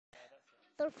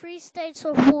the three states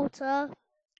of water.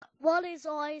 One is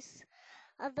ice,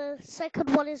 and the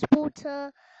second one is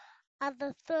water, and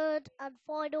the third and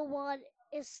final one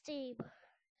is steam.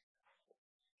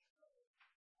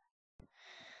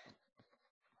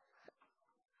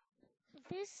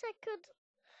 This second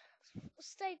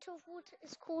state of water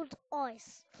is called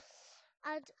ice,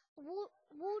 and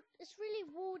it's really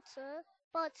water,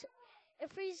 but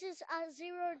it freezes at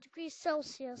 0 degrees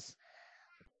Celsius.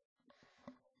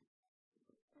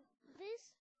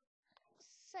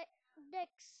 This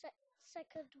se-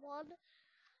 second one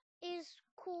is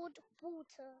called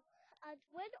water, and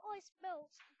when ice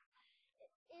melts,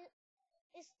 it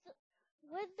is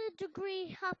when the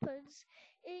degree happens,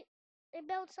 it it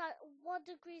melts at 1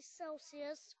 degree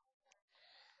Celsius,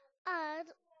 and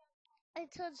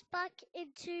it turns back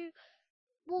into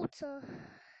water.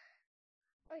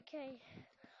 Okay.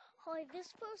 Hi.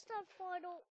 This last and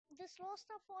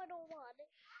final one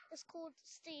is called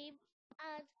steam,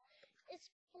 and it's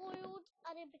boiled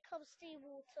and it becomes steam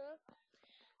water.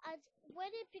 And when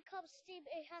it becomes steam,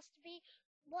 it has to be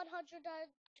 100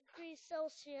 degrees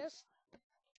Celsius.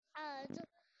 And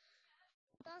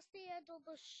that's the end of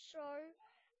the show.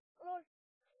 Or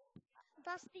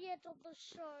that's the end of the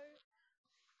show.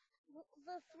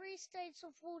 The three states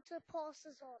of water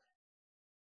passes on.